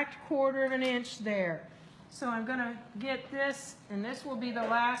exact 1/4 of an inch there. So I'm going to get this, and this will be the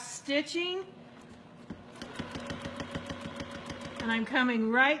last stitching. And I'm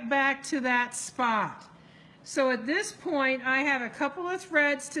coming right back to that spot. So at this point, I have a couple of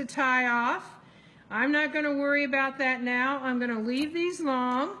threads to tie off. I'm not going to worry about that now. I'm going to leave these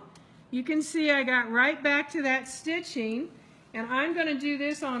long. You can see I got right back to that stitching, and I'm going to do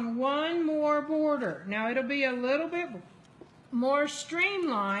this on one more border. Now it'll be a little bit more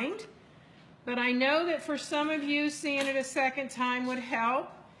streamlined, but I know that for some of you, seeing it a second time would help.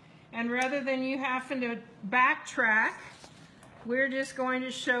 And rather than you having to backtrack, we're just going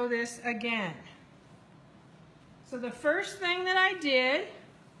to show this again. So the first thing that I did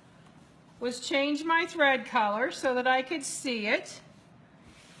was change my thread color so that I could see it.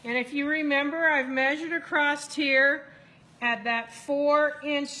 And if you remember, I've measured across here at that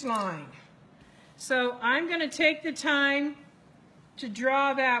 4-inch line. So I'm going to take the time to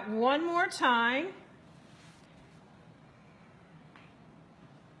draw that one more time.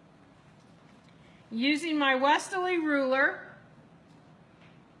 Using my Westerly ruler.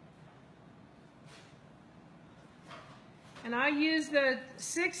 And I use the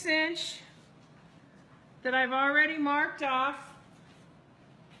 6-inch that I've already marked off.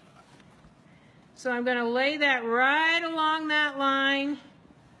 So I'm going to lay that right along that line.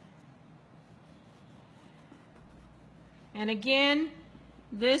 And again,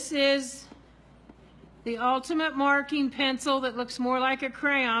 this is the ultimate marking pencil that looks more like a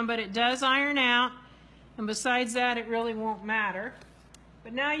crayon, but it does iron out. And besides that, it really won't matter.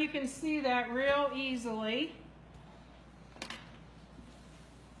 But now you can see that real easily.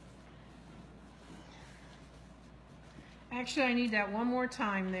 Actually, I need that one more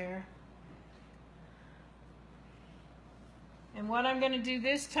time there. And what I'm going to do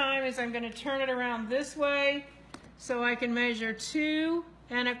this time is I'm going to turn it around this way so I can measure 2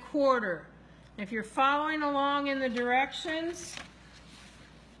 1/4. If you're following along in the directions,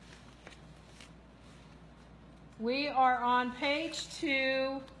 we are on page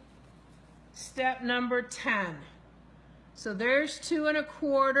 2, step number 10. So there's 2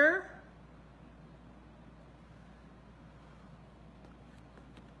 1/4.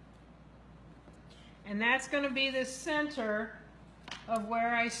 And that's going to be the center of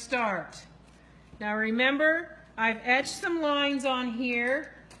where I start. Now remember, I've etched some lines on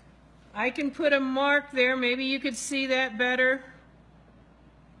here. I can put a mark there. Maybe you could see that better.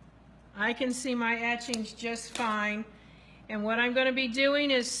 I can see my etchings just fine. And what I'm going to be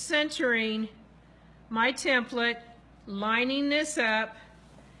doing is centering my template, lining this up,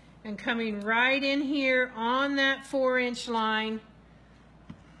 and coming right in here on that 4-inch line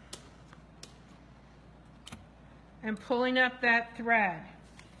and pulling up that thread.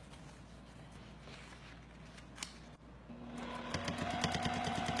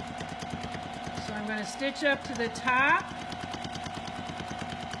 So I'm going to stitch up to the top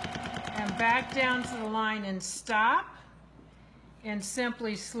and back down to the line and stop, and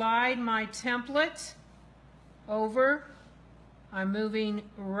simply slide my template over. I'm moving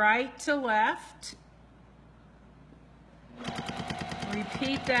right to left.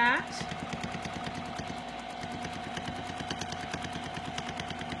 Repeat that.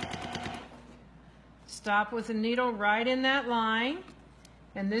 Stop with the needle right in that line.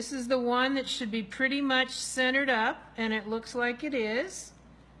 And this is the one that should be pretty much centered up, and it looks like it is.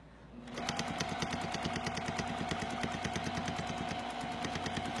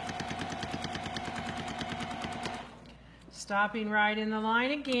 Stopping right in the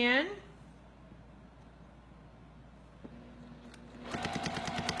line again.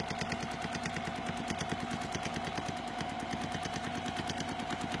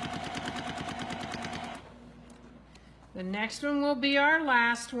 The next one will be our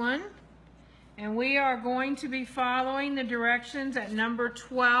last one, and we are going to be following the directions at number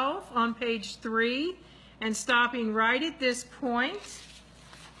 12 on page 3 and stopping right at this point.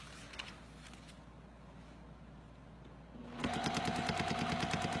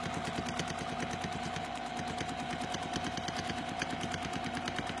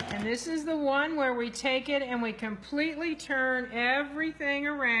 And this is the one where we take it and we completely turn everything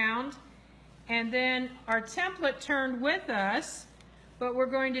around. And then our template turned with us, but we're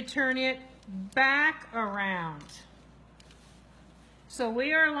going to turn it back around. So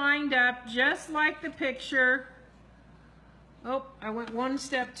we are lined up just like the picture. Oh, I went one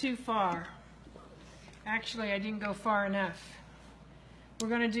step too far. Actually, I didn't go far enough. We're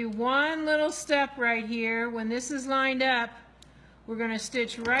going to do one little step right here. When this is lined up, we're going to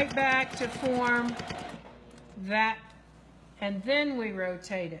stitch right back to form that, and then we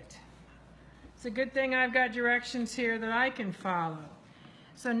rotate it. It's a good thing I've got directions here that I can follow.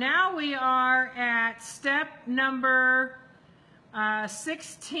 So now we are at step number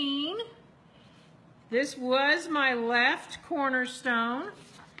 16. This was my left cornerstone,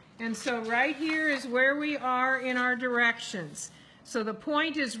 and so right here is where we are in our directions. So the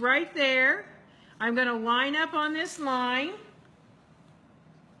point is right there. I'm going to line up on this line.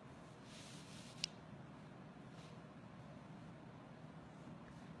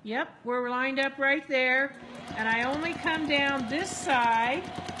 Yep, we're lined up right there, and I only come down this side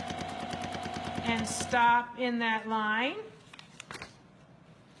and stop in that line.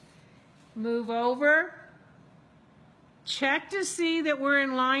 Move over, check to see that we're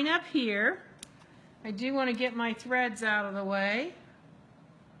in line up here. I do want to get my threads out of the way.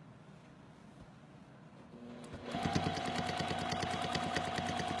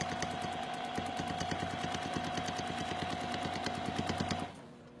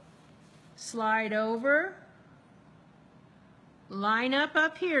 Slide over, line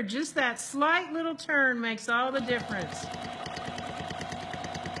up here. Just that slight little turn makes all the difference.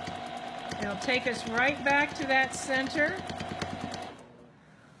 It'll take us right back to that center.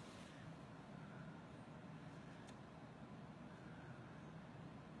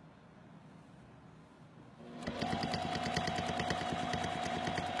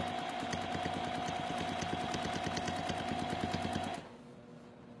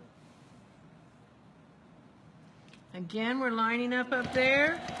 Again, we're lining up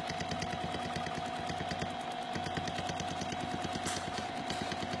there.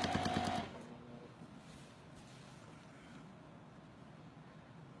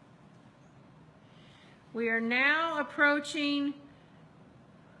 We are now approaching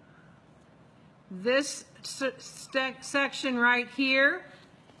this section right here.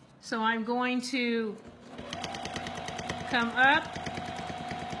 So I'm going to come up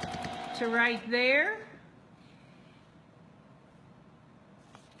to right there.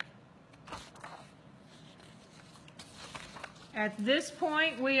 At this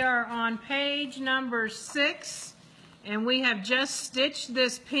point, we are on page number 6, and we have just stitched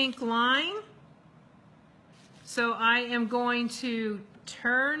this pink line. So I am going to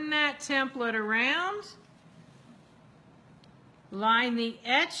turn that template around, line the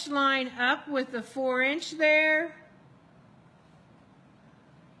etch line up with the 4-inch there,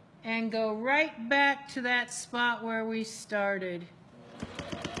 and go right back to that spot where we started.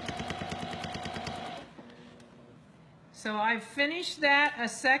 So I've finished that a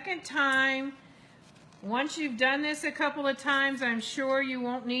second time. Once you've done this a couple of times, I'm sure you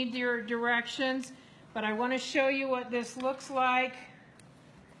won't need your directions, but I want to show you what this looks like.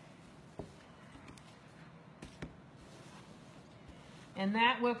 And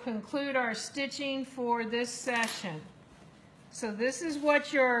that will conclude our stitching for this session. So this is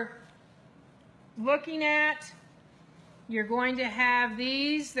what you're looking at. You're going to have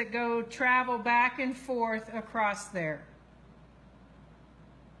these that go travel back and forth across there.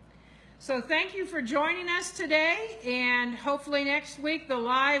 So thank you for joining us today, and hopefully next week the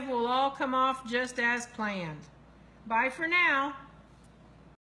live will all come off just as planned. Bye for now.